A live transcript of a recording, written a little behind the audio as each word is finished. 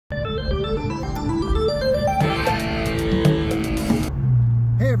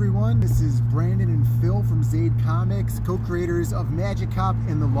everyone. This is Brandon and Phil from Zade Comics, co-creators of Magic Cop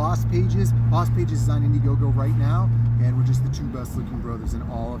and the Lost Pages. Lost Pages is on Indiegogo right now, and we're just the two best-looking brothers in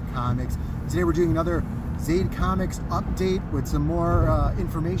all of comics. Today we're doing another Zade Comics update with some more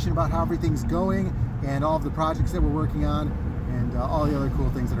information about how everything's going and all of the projects that we're working on and all the other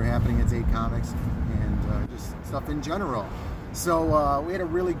cool things that are happening at Zade Comics and just stuff in general. So we had a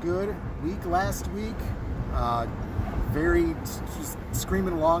really good week last week. Very just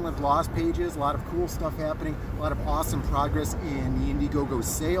screaming along with Lost Pages, a lot of cool stuff happening, a lot of awesome progress in the Indiegogo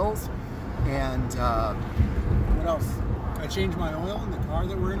sales, and what else? I changed my oil in the car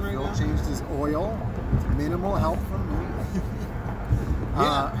that we're in right now. Phil changed his oil, minimal help from me.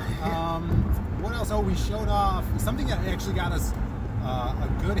 What else? Oh, we showed off something that actually got us a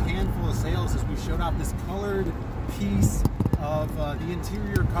good handful of sales. Is we showed off this colored piece of the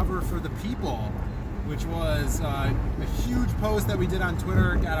interior cover for The People, which was a huge post that we did on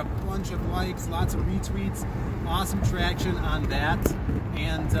Twitter. Got a bunch of likes, lots of retweets, awesome traction on that.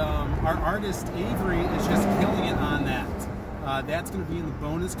 And our artist Avery is just killing it on that. That's going to be in the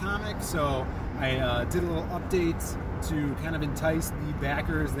bonus comic, so I did a little update to kind of entice the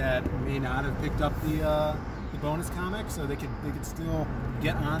backers that may not have picked up the bonus comic, so they could still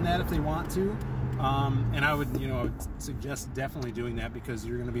get on that if they want to. And I would suggest definitely doing that, because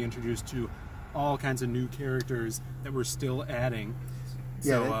you're going to be introduced to all kinds of new characters that we're still adding.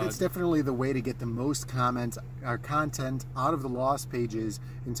 Yeah, so, it's definitely the way to get the most content out of the Lost Pages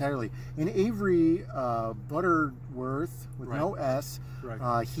entirely. And Avery Butterworth, with no S,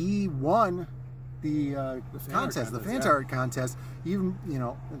 he won the contest, the fan art contest. Even,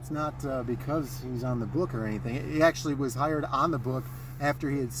 it's not because he's on the book or anything. He actually was hired on the book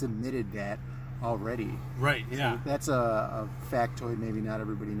after he had submitted that already. Right, yeah. So that's a factoid maybe not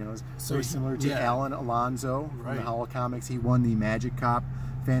everybody knows. So very similar to Alan Alonso from the Howl Comics. He won the Magic Cop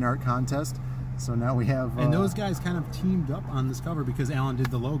fan art contest. So now we have... and those guys kind of teamed up on this cover because Alan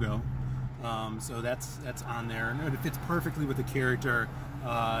did the logo. So that's on there. And it fits perfectly with the character.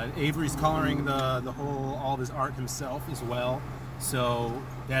 Avery's coloring all of his art himself as well. So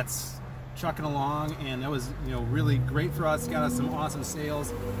that's trucking along, and that was really great for us. Got us some awesome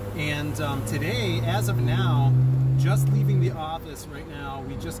sales. And today, as of now, just leaving the office right now,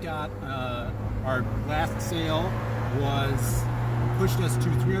 we just got our last sale was pushed us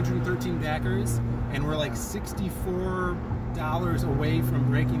to 313 backers, and we're like $64 away from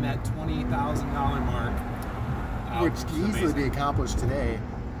breaking that $20,000 mark, which can easily be accomplished today.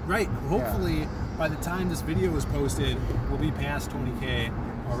 Right. Hopefully, by the time this video is posted, we'll be past 20K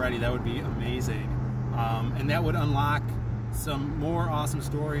already. That would be amazing, and that would unlock some more awesome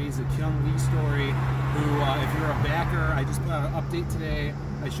stories. A Kyung Lee story, who, if you're a backer, I just put out an update today.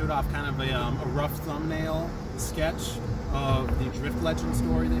 I showed off kind of a rough thumbnail sketch of the Drift Legend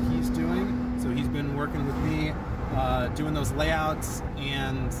story that he's doing. So he's been working with me, doing those layouts,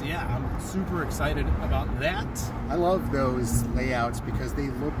 and yeah, I'm super excited about that. I love those layouts because they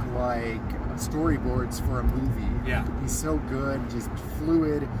look like storyboards for a movie. Yeah, he's so good, just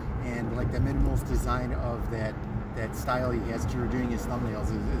fluid, and like the minimalist design of that style he has that you were doing his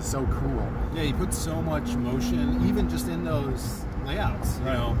thumbnails is so cool. Yeah, he puts so much motion, even just in those layouts.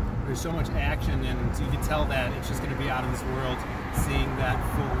 There's so much action, and you can tell that it's just going to be out of this world, seeing that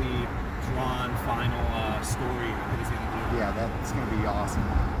fully drawn final story that he's going to do. Yeah, that's going to be awesome.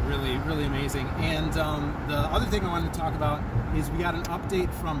 Really, really amazing. And the other thing I wanted to talk about is we got an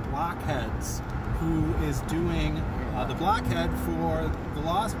update from Blockheads, who is doing the blockhead for the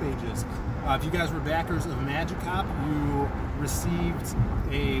Lost Pages. If you guys were backers of Magic Cop, you received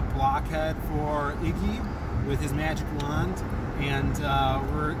a blockhead for Iggy with his magic wand, and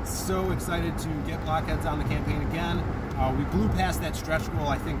we're so excited to get blockheads on the campaign again. We blew past that stretch goal,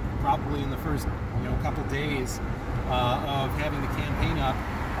 I think, probably in the first couple days of having the campaign up,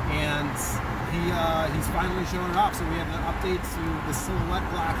 and he's finally showing up. So we have an update to the silhouette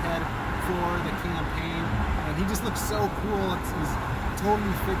blockhead for the campaign, and he just looks so cool. He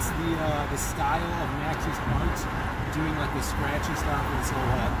totally fits the style of Max's art, doing like the scratchy stuff with the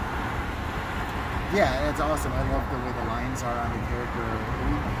silhouette. Yeah, it's awesome. I love the way the lines are on the character.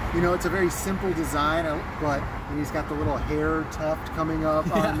 It's a very simple design, but he's got the little hair tuft coming up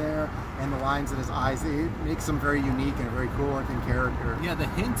on there, and the lines in his eyes. It makes him very unique and a very cool looking character. Yeah, the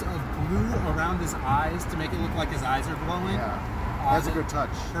hint of blue around his eyes to make it look like his eyes are glowing. Yeah, that's a good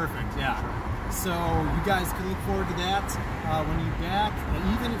touch. Perfect, yeah. Sure. So you guys can look forward to that when you back.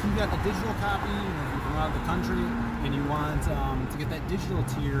 Even if you got a digital copy, if you're from out of the country and you want to get that digital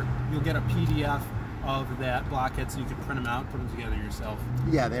tier, you'll get a PDF of that blockhead so you could print them out, put them together yourself.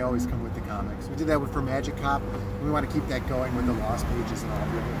 Yeah, they always come with the comics. We did that for Magic Cop. We want to keep that going with the Lost Pages and all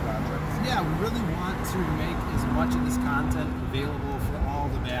the other projects. Yeah, we really want to make as much of this content available for all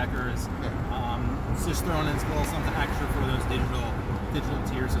the backers. Yeah. It's just throwing in a little something extra for those digital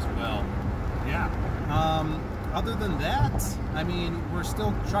tiers as well. Yeah. Other than that, I mean, we're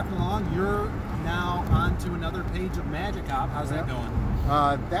still trucking along. You're now on to another page of Magic Cop. How's that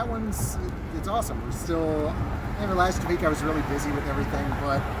going? That one's, it's awesome. We're still, last week I was really busy with everything,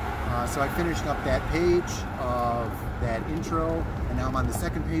 but so I finished up that page of that intro, and now I'm on the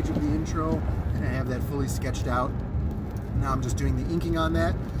second page of the intro, and I have that fully sketched out. Now I'm just doing the inking on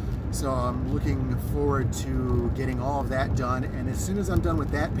that. So I'm looking forward to getting all of that done, and as soon as I'm done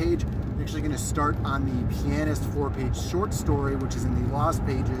with that page, I'm actually going to start on the Pianist 4-page short story, which is in the Lost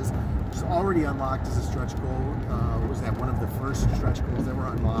Pages, which is already unlocked as a stretch goal. What was that, one of the first stretch goals that were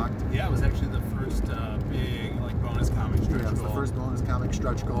unlocked? Yeah, it was actually the first big bonus comic stretch goal. Yeah, it was the first bonus comic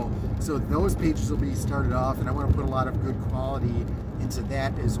stretch goal. So those pages will be started off, and I want to put a lot of good quality into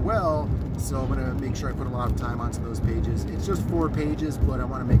that as well. So I'm going to make sure I put a lot of time onto those pages. It's just 4 pages, but I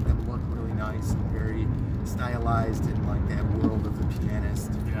want to make them look really nice and very stylized in like that world of the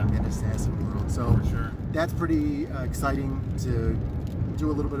pianist and assassin world. So for sure, that's pretty exciting to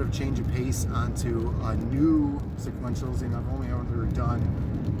do a little bit of change of pace onto new sequentials. And I've only ever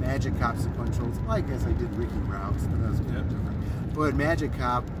done Magic Cop sequentials, like as I did Ricky Routes, but that was kind of different. But Magic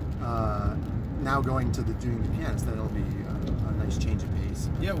Cop, now going to doing the pianist, that'll be a nice change of pace.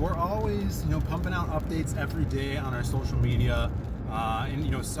 Yeah, we're always pumping out updates every day on our social media,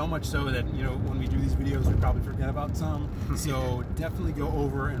 and so much so that when we do these videos we probably forget about some. So definitely go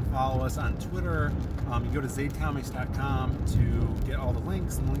over and follow us on Twitter. You can go to zadecomics.com to get all the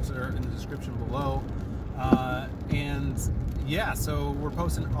links, and the links are in the description below. And yeah, so we're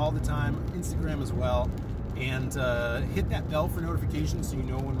posting all the time, Instagram as well, and hit that bell for notifications so you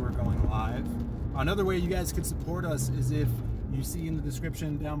know when we're going live. Another way you guys can support us is if you see in the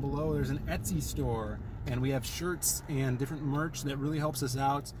description down below, there's an Etsy store, and we have shirts and different merch that really helps us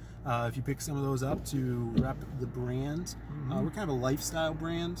out. If you pick some of those up to rep the brand, we're kind of a lifestyle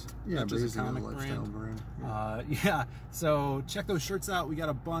brand, not just a comic brand. Yeah, so check those shirts out. We got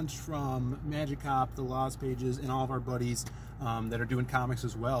a bunch from Magic Cop, the Lost Pages, and all of our buddies that are doing comics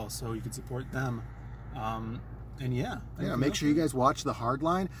as well, so you can support them. And yeah, make sure you guys watch the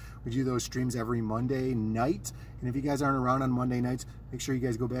Hardline. We do those streams every Monday night, and if you guys aren't around on Monday nights, make sure you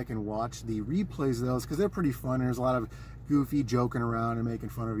guys go back and watch the replays of those, because they're pretty fun. There's a lot of goofy joking around and making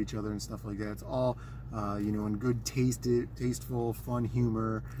fun of each other and stuff like that. It's all in good tasteful fun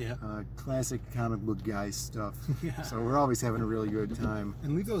humor, classic comic book guy stuff. So we're always having a really good time.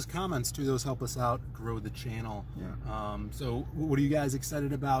 And leave those comments too, those help us out grow the channel. So what are you guys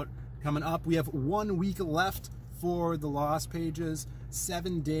excited about coming up? We have 1 week left for the Lost Pages,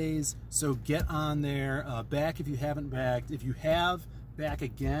 7 days, so get on there, back if you haven't backed. If you have, back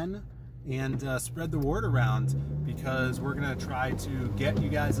again, and spread the word around, because we're gonna try to get you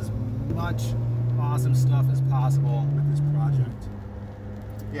guys as much awesome stuff as possible with this project.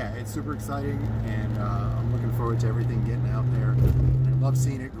 Yeah, it's super exciting, and I'm looking forward to everything getting out there. I love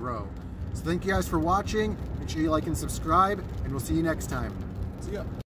seeing it grow. So thank you guys for watching. Make sure you like and subscribe, and we'll see you next time. See ya.